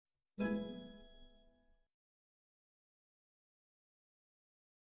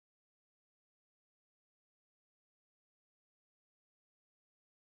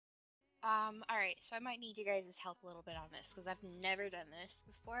Alright, so I might need you guys' help a little bit on this, because I've never done this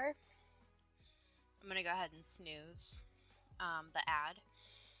before. I'm gonna go ahead and snooze, the ad.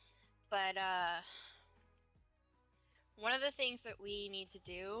 But, one of the things that we need to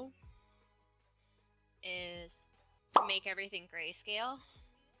do is make everything grayscale,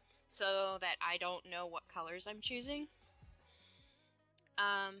 so that I don't know what colors I'm choosing.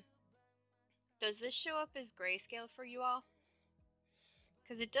 Does this show up as grayscale for you all?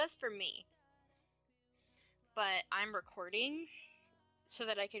 Because it does for me. But I'm recording so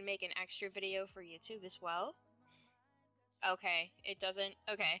that I can make an extra video for YouTube as well. Okay, it doesn't.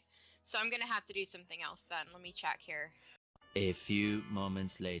 Okay, so I'm gonna have to do something else then. Let me check here. A few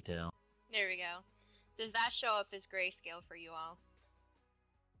moments later. There we go. Does that show up as grayscale for you all?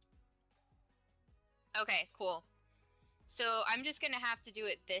 Okay, cool. So I'm just gonna have to do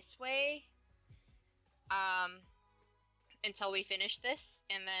it this way until we finish this,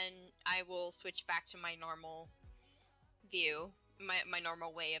 and then I will switch back to my normal view, my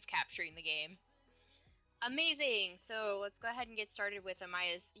normal way of capturing the game. Amazing! So let's go ahead and get started with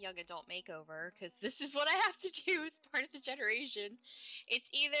Amaya's young adult makeover, because this is what I have to do as part of the generation. It's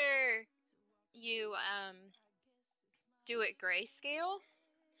either you do it grayscale,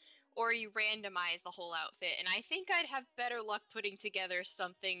 or you randomize the whole outfit, and I think I'd have better luck putting together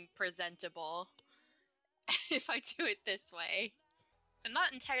something presentable if I do it this way. I'm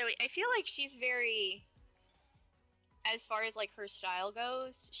not entirely... I feel like she's very... As far as, like, her style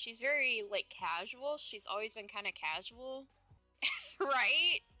goes, she's very, like, casual. She's always been kind of casual.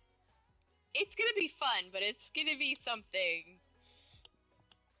 Right? It's gonna be fun, but it's gonna be something.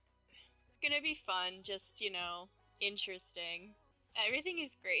 It's gonna be fun, just, you know, interesting. Everything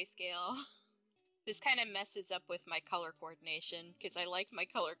is grayscale. This kind of messes up with my color coordination, because I like my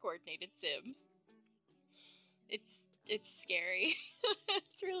color coordinated Sims. It's scary.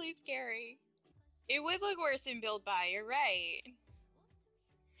 It's really scary. It would look worse in Build By, you're right.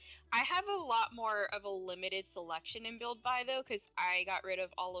 I have a lot more of a limited selection in Build By, though, because I got rid of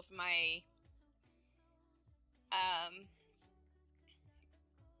all of my...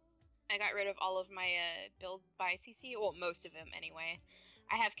 Build By CC, well, most of them anyway.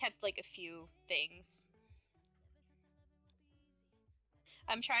 I have kept, like, a few things.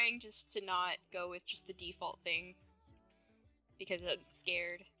 I'm trying just to not go with just the default thing, because I'm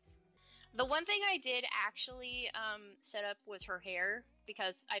scared. The one thing I did actually set up was her hair,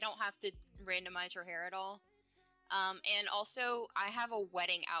 because I don't have to randomize her hair at all. And also, I have a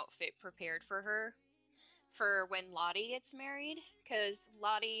wedding outfit prepared for her for when Lottie gets married, because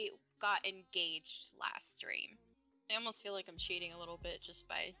Lottie got engaged last stream. I almost feel like I'm cheating a little bit just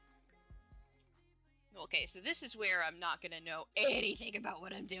by... Okay, so this is where I'm not gonna know anything about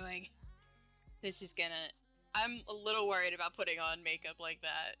what I'm doing. This is gonna... I'm a little worried about putting on makeup like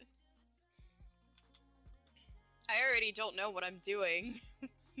that. I already don't know what I'm doing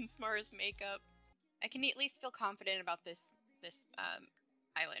as far as makeup. I can at least feel confident about this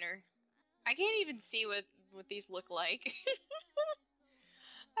eyeliner. I can't even see what these look like.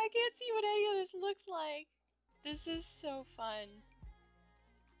 I can't see what any of this looks like. This is so fun.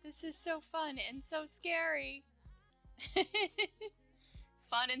 This is so fun and so scary.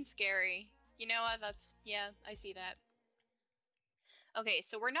 Fun and scary. You know what? Yeah, I see that. Okay,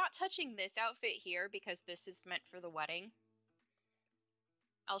 so we're not touching this outfit here because this is meant for the wedding.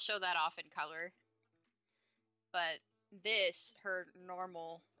 I'll show that off in color. But this, her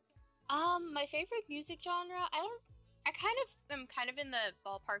normal... my favorite music genre, I am kind of in the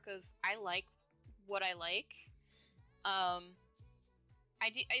ballpark of I like what I like.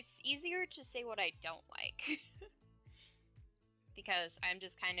 It's easier to say what I don't like. Because I'm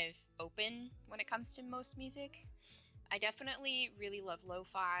just kind of open when it comes to most music. I definitely really love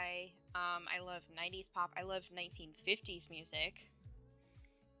lo-fi. I love 90s pop. I love 1950s music.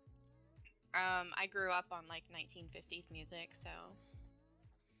 I grew up on, like, 1950s music, so...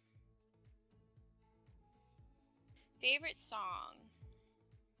 Favorite song?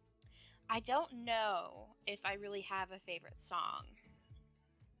 I don't know if I really have a favorite song.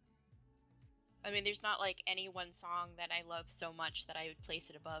 I mean, there's not, like, any one song that I love so much that I would place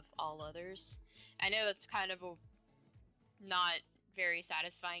it above all others. I know that's kind of a not very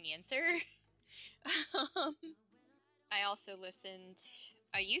satisfying answer.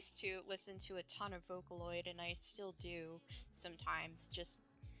 I used to listen to a ton of Vocaloid, and I still do sometimes, just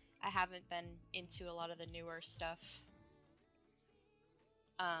I haven't been into a lot of the newer stuff.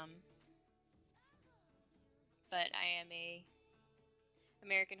 But I am a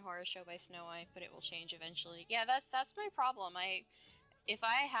American Horror Show by Snow White, but it will change eventually. Yeah, that's my problem. If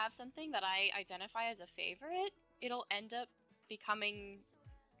I have something that I identify as a favorite, it'll end up becoming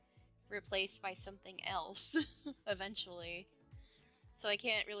replaced by something else eventually. So I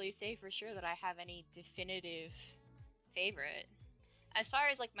can't really say for sure that I have any definitive favorite. As far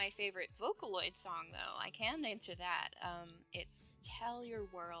as like my favorite Vocaloid song though, I can answer that. It's Tell Your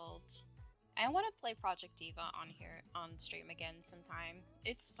World. I want to play Project Diva on here on stream again sometime.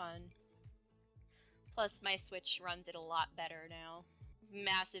 It's fun. Plus my Switch runs it a lot better now.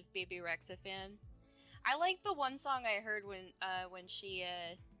 Massive Baby Rexa fan. I like the one song I heard when she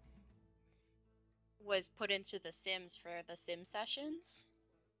was put into The Sims for the Sim sessions.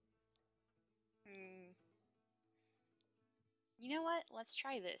 You know what? Let's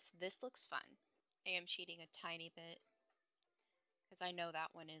try this. This looks fun. I am cheating a tiny bit because I know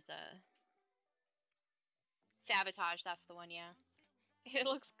that one is Sabotage. That's the one, yeah. It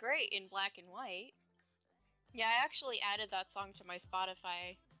looks great in black and white. Yeah, I actually added that song to my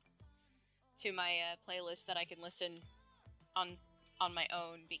Spotify, to my playlist that I can listen on my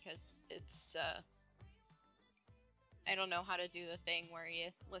own because it's I don't know how to do the thing where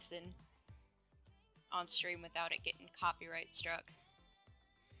you listen on stream without it getting copyright struck.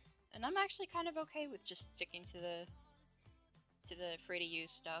 And I'm actually kind of okay with just sticking to the free to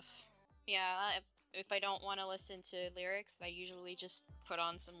use stuff. Yeah, if I don't want to listen to lyrics, I usually just put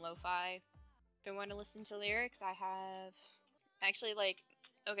on some lo-fi. If I want to listen to lyrics, I have actually like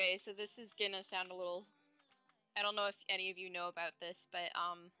okay, so this is gonna sound a little, I don't know if any of you know about this, but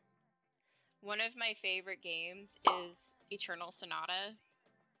one of my favorite games is Eternal Sonata.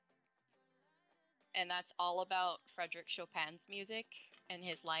 And that's all about Frederick Chopin's music and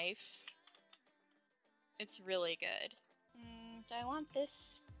his life. It's really good. Do I want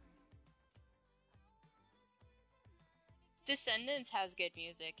this? Descendants has good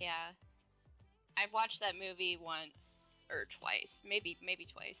music, yeah. I've watched that movie once or twice, maybe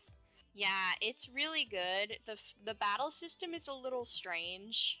twice. Yeah, it's really good. The battle system is a little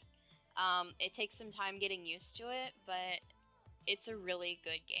strange. It takes some time getting used to it, but it's a really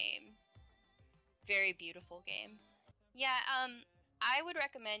good game. Very beautiful game. Yeah, I would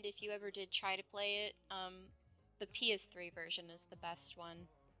recommend if you ever did try to play it, the PS3 version is the best one.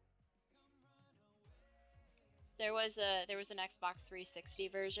 There was an Xbox 360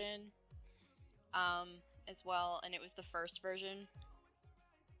 version, as well, and it was the first version.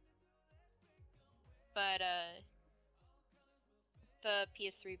 But the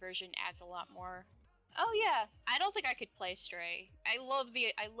PS3 version adds a lot more. Oh yeah, I don't think I could play Stray. I love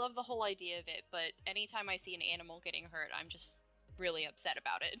the whole idea of it, but anytime I see an animal getting hurt, I'm just really upset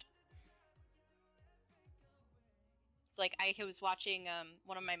about it. Like I was watching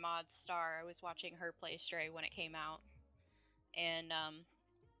one of my mods, Star. I was watching her play Stray when it came out, and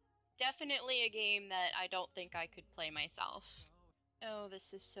definitely a game that I don't think I could play myself. Oh,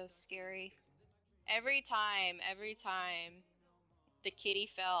 this is so scary. Every time the kitty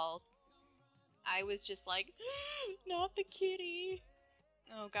fell, I was just like, not the kitty.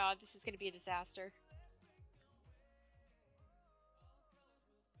 Oh god, this is gonna be a disaster.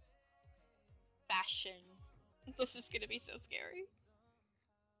 Fashion. This is gonna be so scary.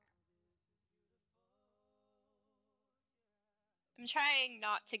 I'm trying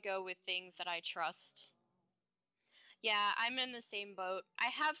not to go with things that I trust. Yeah, I'm in the same boat. I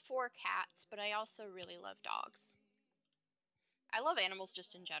have 4 cats, but I also really love dogs. I love animals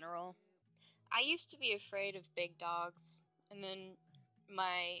just in general. I used to be afraid of big dogs, and then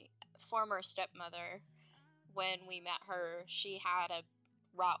my former stepmother, when we met her, she had a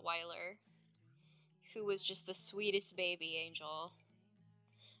Rottweiler who was just the sweetest baby angel.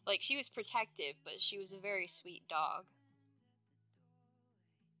 Like, she was protective, but she was a very sweet dog.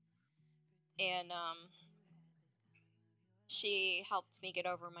 And, she helped me get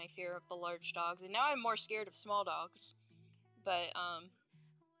over my fear of the large dogs, and now I'm more scared of small dogs. But,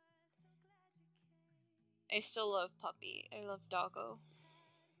 I still love Puppy. I love Doggo.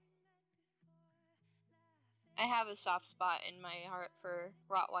 I have a soft spot in my heart for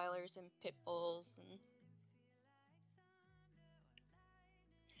Rottweilers and Pit Bulls and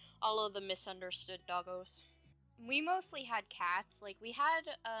all of the misunderstood doggos. We mostly had cats. Like, we had,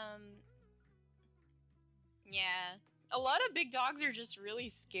 yeah. A lot of big dogs are just really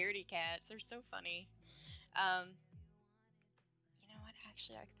scaredy cats. They're so funny. You know what?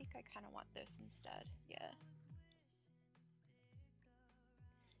 Actually, I think I kind of want this instead. Yeah.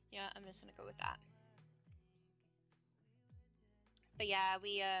 Yeah, I'm just gonna go with that. But yeah,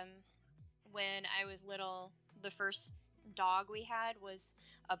 we, when I was little, the first dog we had was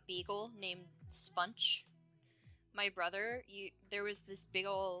a beagle named Spunch. My brother, there was this big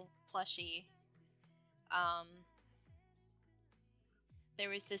ol' plushie, um, There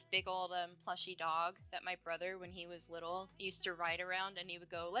was this big old plushy dog that my brother, when he was little, used to ride around, and he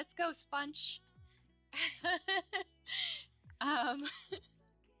would go, "Let's go, Sponge."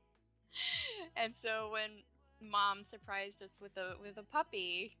 And so when Mom surprised us with a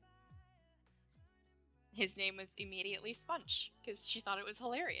puppy, his name was immediately Sponge because she thought it was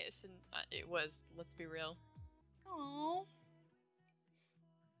hilarious, and it was. Let's be real. Aww,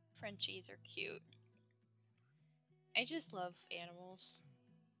 Frenchies are cute. I just love animals.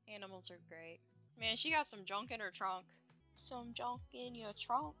 Animals are great. Man, she got some junk in her trunk. Some junk in your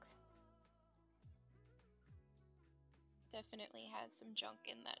trunk. Definitely has some junk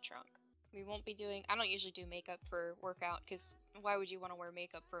in that trunk. We won't be doing. I don't usually do makeup for workout because why would you want to wear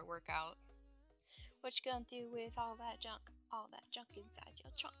makeup for a workout? What you gonna do with all that junk? All that junk inside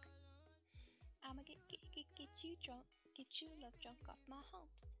your trunk. I'ma get you drunk. Get you love junk off my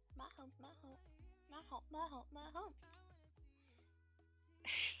homes. My home, my home. My home, my home, my homes.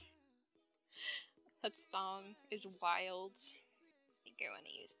 That song is wild. I think I want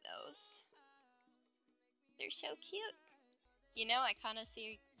to use those. They're so cute. You know, I kind of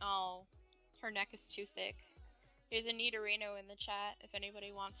see. Oh, her neck is too thick. There's a Nidorino in the chat if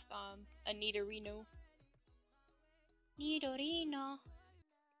anybody wants a Nidorino. Nidorino.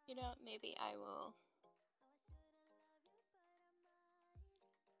 You know, maybe I will.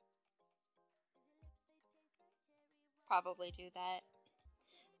 Probably do that.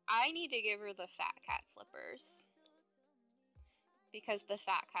 I need to give her the fat cat slippers. Because the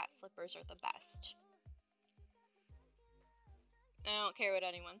fat cat slippers are the best. I don't care what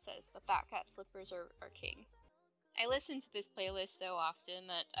anyone says. The fat cat slippers are king. I listen to this playlist so often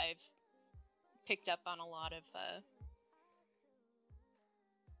that I've picked up on a lot of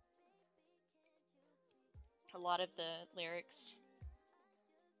the lyrics.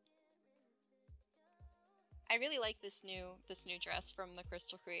 I really like this new dress from the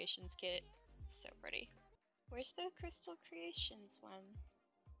Crystal Creations kit. It's so pretty. Where's the Crystal Creations one?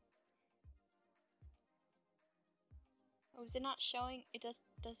 Oh, is it not showing?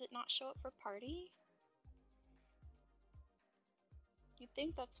 Does it not show up for party? You'd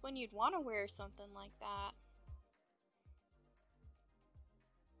think that's when you'd want to wear something like that.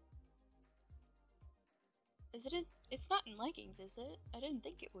 Is it in? It's not in leggings, is it? I didn't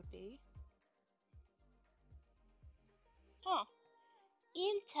think it would be. Huh.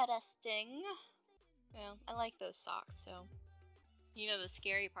 Interesting. Well, I like those socks, so. You know, the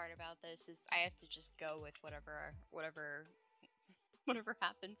scary part about this is I have to just go with whatever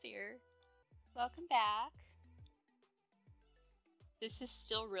happens here. Welcome back. This is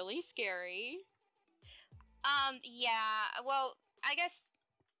still really scary. Yeah, well, I guess.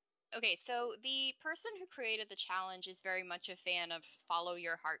 Okay, so the person who created the challenge is very much a fan of follow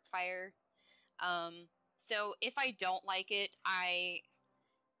your heart fire. So if I don't like it, I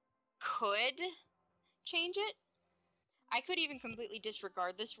could change it. I could even completely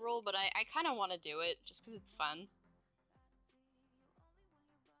disregard this rule, but I kind of want to do it just because it's fun.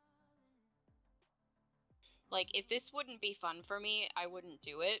 Like, if this wouldn't be fun for me, I wouldn't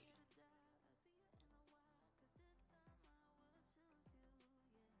do it.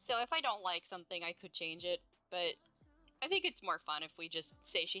 So if I don't like something, I could change it, but I think it's more fun if we just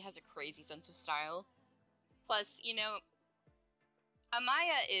say she has a crazy sense of style. Plus, you know,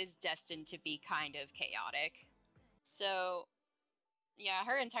 Amaya is destined to be kind of chaotic. So, yeah,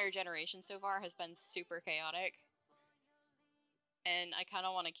 her entire generation so far has been super chaotic. And I kind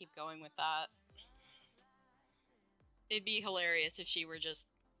of want to keep going with that. It'd be hilarious if she were just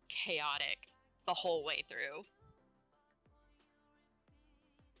chaotic the whole way through.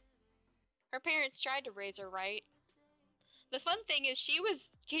 Her parents tried to raise her right. The fun thing is she was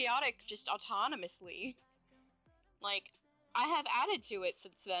chaotic just autonomously. Like, I have added to it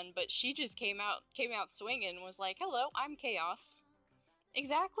since then, but she just came out swinging and was like, "Hello, I'm chaos."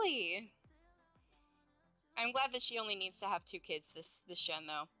 Exactly. I'm glad that she only needs to have 2 kids this gen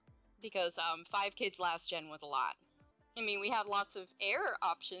though, because 5 kids last gen was a lot. I mean, we had lots of heir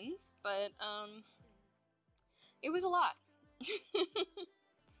options, but it was a lot.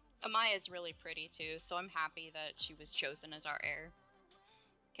 Amaya's really pretty too, so I'm happy that she was chosen as our heir.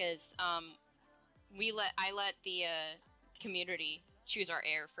 Because I let the community choose our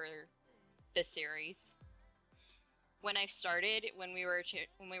heir for this series. When I started, when we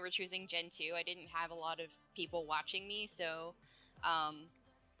were choosing Gen 2, I didn't have a lot of people watching me, so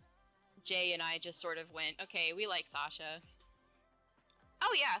Jay and I just sort of went, okay, we like Sasha.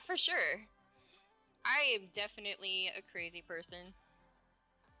 Oh yeah, for sure. I am definitely a crazy person.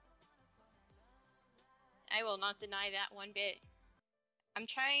 I will not deny that one bit. I'm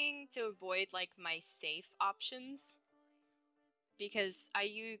trying to avoid like my safe options because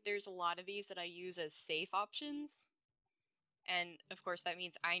there's a lot of these that I use as safe options, and of course that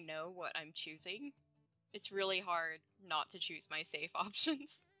means I know what I'm choosing. It's really hard not to choose my safe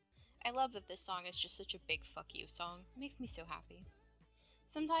options. I love that this song is just such a big fuck you song. It makes me so happy.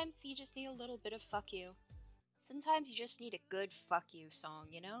 Sometimes you just need a little bit of fuck you. Sometimes you just need a good fuck you song,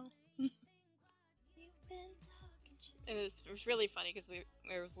 you know? It was really funny because we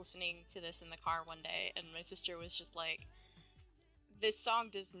was listening to this in the car one day, and my sister was just like, this song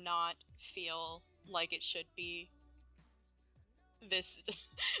does not feel like it should be this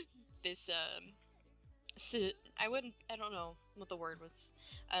I don't know what the word was.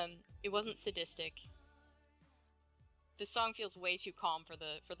 It wasn't sadistic. This song feels way too calm for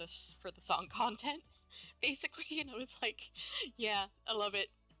the song content. Basically, you know, it's like, yeah, I love it.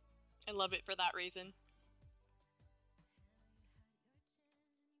 I love it for that reason.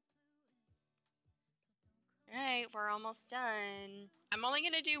 Alright, we're almost done. I'm only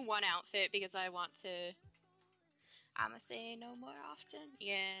gonna do one outfit because I want to... I'ma say no more often.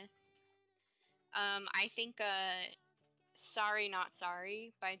 Yeah. I think, Sorry Not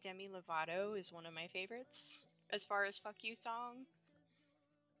Sorry by Demi Lovato is one of my favorites as far as fuck you songs.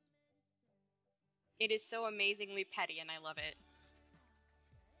 It is so amazingly petty and I love it.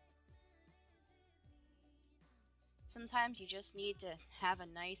 Sometimes you just need to have a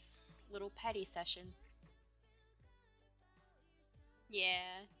nice little petty session.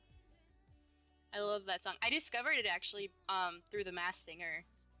 Yeah. I love that song. I discovered it actually through The Masked Singer.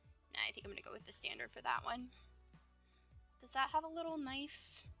 Nah, I think I'm gonna go with the standard for that one. Does that have a little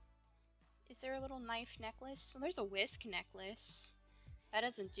knife? Is there a little knife necklace? Well, there's a whisk necklace. That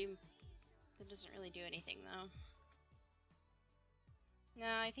doesn't really do anything though. No,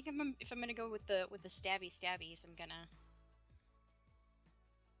 I think if I'm gonna go with the stabbies, I'm gonna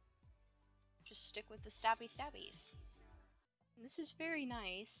just stick with the stabbies. This is very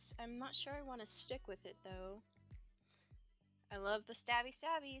nice. I'm not sure I want to stick with it though. I love the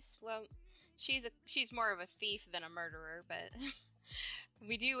stabbies. Well, she's more of a thief than a murderer, but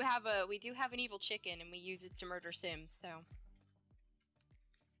we do have an evil chicken and we use it to murder Sims, so.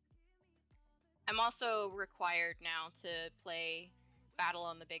 I'm also required now to play Battle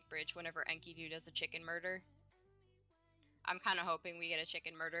on the Big Bridge whenever Enkidu does a chicken murder. I'm kind of hoping we get a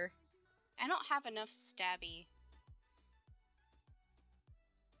chicken murder. I don't have enough stabby.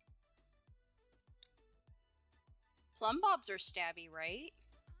 Plum bobs are stabby, right?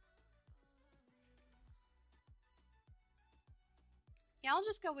 Yeah, I'll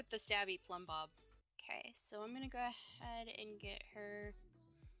just go with the stabby plum bob. Okay, so I'm gonna go ahead and get her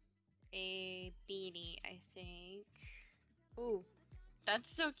a beanie, I think. Ooh,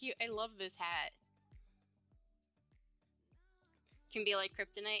 that's so cute. I love this hat. Can be like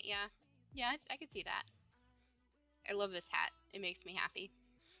kryptonite, yeah. Yeah, I could see that. I love this hat. It makes me happy.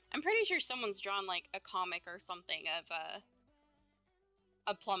 I'm pretty sure someone's drawn like a comic or something of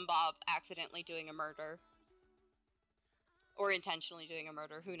a plum bob accidentally doing a murder. Or intentionally doing a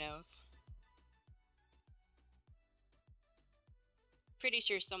murder, who knows. Pretty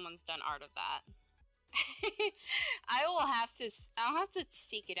sure someone's done art of that. I'll have to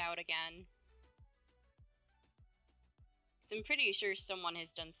seek it out again. So I'm pretty sure someone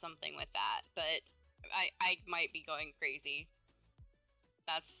has done something with that, but I might be going crazy.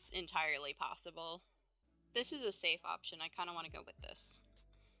 That's entirely possible. This is a safe option. I kind of want to go with this.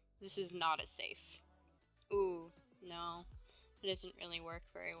 This is not as safe. Ooh, no. It doesn't really work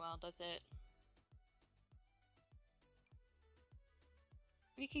very well, does it?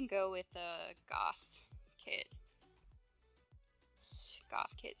 We can go with the goth kit.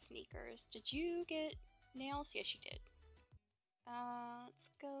 Goth kit sneakers. Did you get nails? Yes, you did.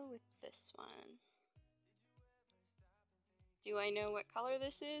 Let's go with this one. Do I know what color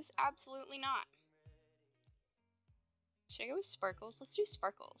this is? Absolutely not. Should I go with sparkles? Let's do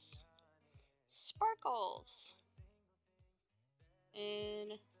sparkles. Sparkles!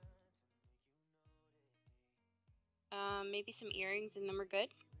 And maybe some earrings and then we're good.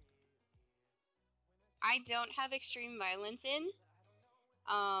 I don't have extreme violence in.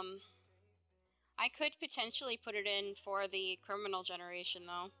 I could potentially put it in for the criminal generation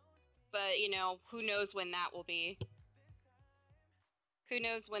though. But, you know, who knows when that will be. Who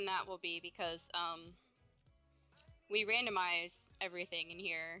knows when that will be because, we randomize everything in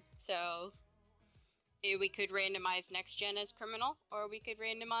here. So, we could randomize next gen as criminal, or we could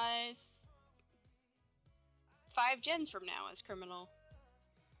randomize 5 gens from now as criminal.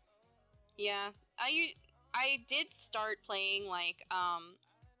 Yeah, I did start playing, like,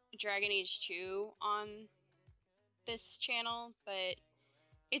 Dragon Age 2 on this channel, but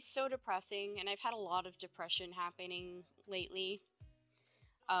it's so depressing, and I've had a lot of depression happening lately,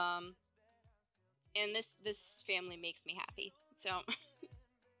 And this family makes me happy. So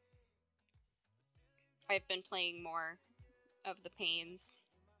I've been playing more of the pains.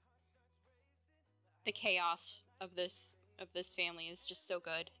 The chaos of this family is just so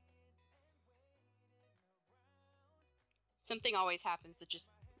good. Something always happens that just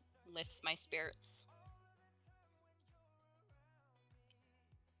lifts my spirits.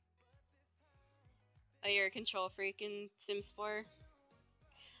 Oh, you're a control freak in Sims 4?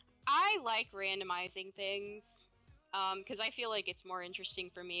 I like randomizing things, because I feel like it's more interesting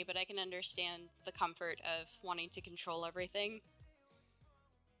for me, but I can understand the comfort of wanting to control everything.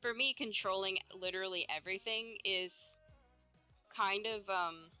 For me, controlling literally everything is kind of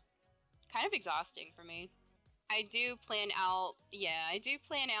exhausting for me. I do plan out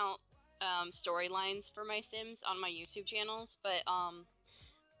storylines for my Sims on my YouTube channels, but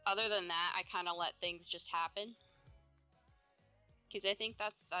other than that, I kind of let things just happen, because I think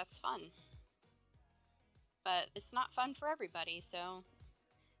that's fun. But it's not fun for everybody, so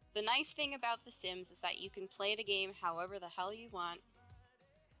the nice thing about The Sims is that you can play the game however the hell you want.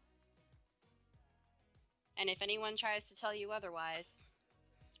 And if anyone tries to tell you otherwise,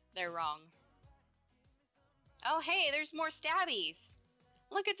 they're wrong. Oh hey, there's more stabbies!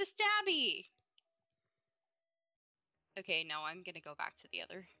 Look at the stabby! Okay, no, I'm gonna go back to the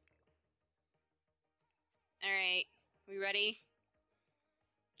other. Alright, we ready?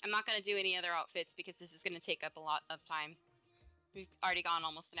 I'm not gonna do any other outfits because this is gonna take up a lot of time. We've already gone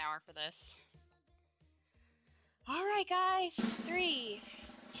almost an hour for this. Alright guys, 3,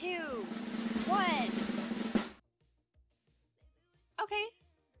 2, 1. Okay.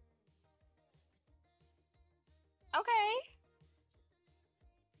 Okay.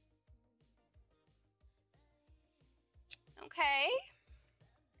 Okay.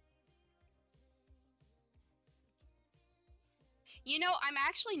 You know, I'm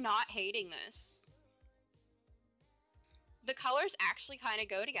actually not hating this. The colors actually kind of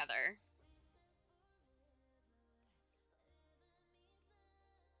go together.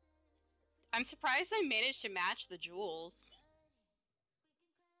 I'm surprised I managed to match the jewels.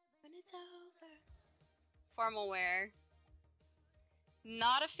 When it's over. Formal wear.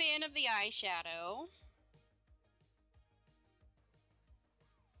 Not a fan of the eyeshadow.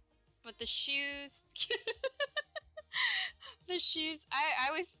 But the shoes... the shoes...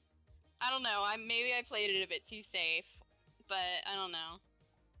 I don't know. Maybe I played it a bit too safe. But I don't know.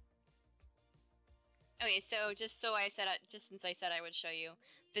 Okay, so just since I said I would show you,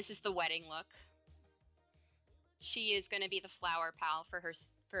 this is the wedding look. She is going to be the flower pal for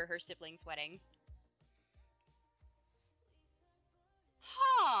her sibling's wedding.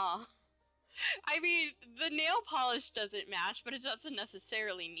 Huh. I mean, the nail polish doesn't match, but it doesn't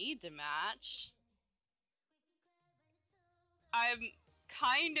necessarily need to match. I'm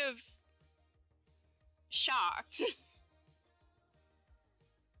kind of shocked.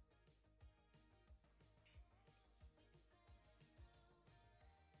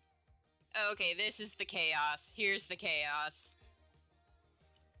 Okay, this is the chaos. Here's the chaos.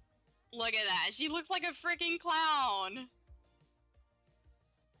 Look at that. She looks like a freaking clown.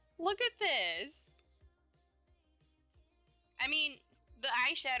 Look at this. I mean, the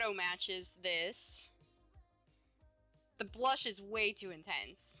eyeshadow matches this. The blush is way too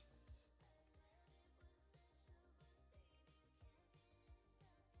intense.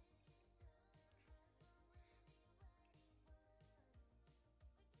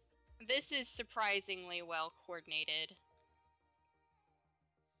 This is surprisingly well coordinated.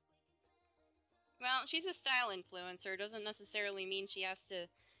 Well, she's a style influencer. Doesn't necessarily mean she has to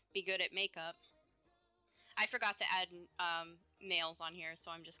be good at makeup. I forgot to add nails on here,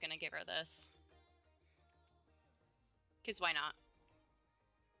 so I'm just gonna give her this. Because why not?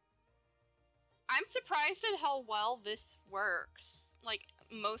 I'm surprised at how well this works. Like,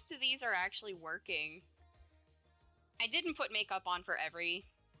 most of these are actually working. I didn't put makeup on for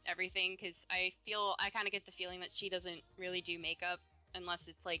everything, because I kind of get the feeling that she doesn't really do makeup unless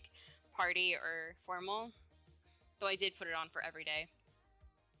it's, like, party or formal. Though I did put it on for every day.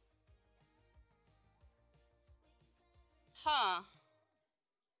 Huh.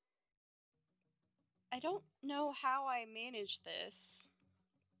 I don't know how I managed this.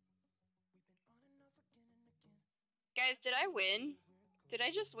 Guys, did I win? Did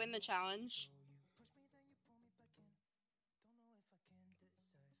I just win the challenge?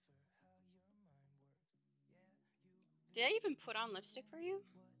 Did I even put on lipstick for you?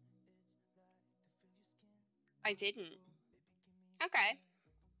 I didn't. Okay.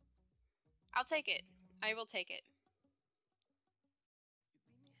 I'll take it. I will take it.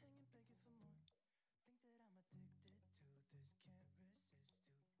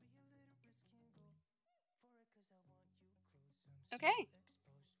 Okay.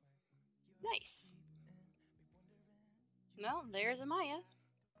 Nice. Well, there's Amaya.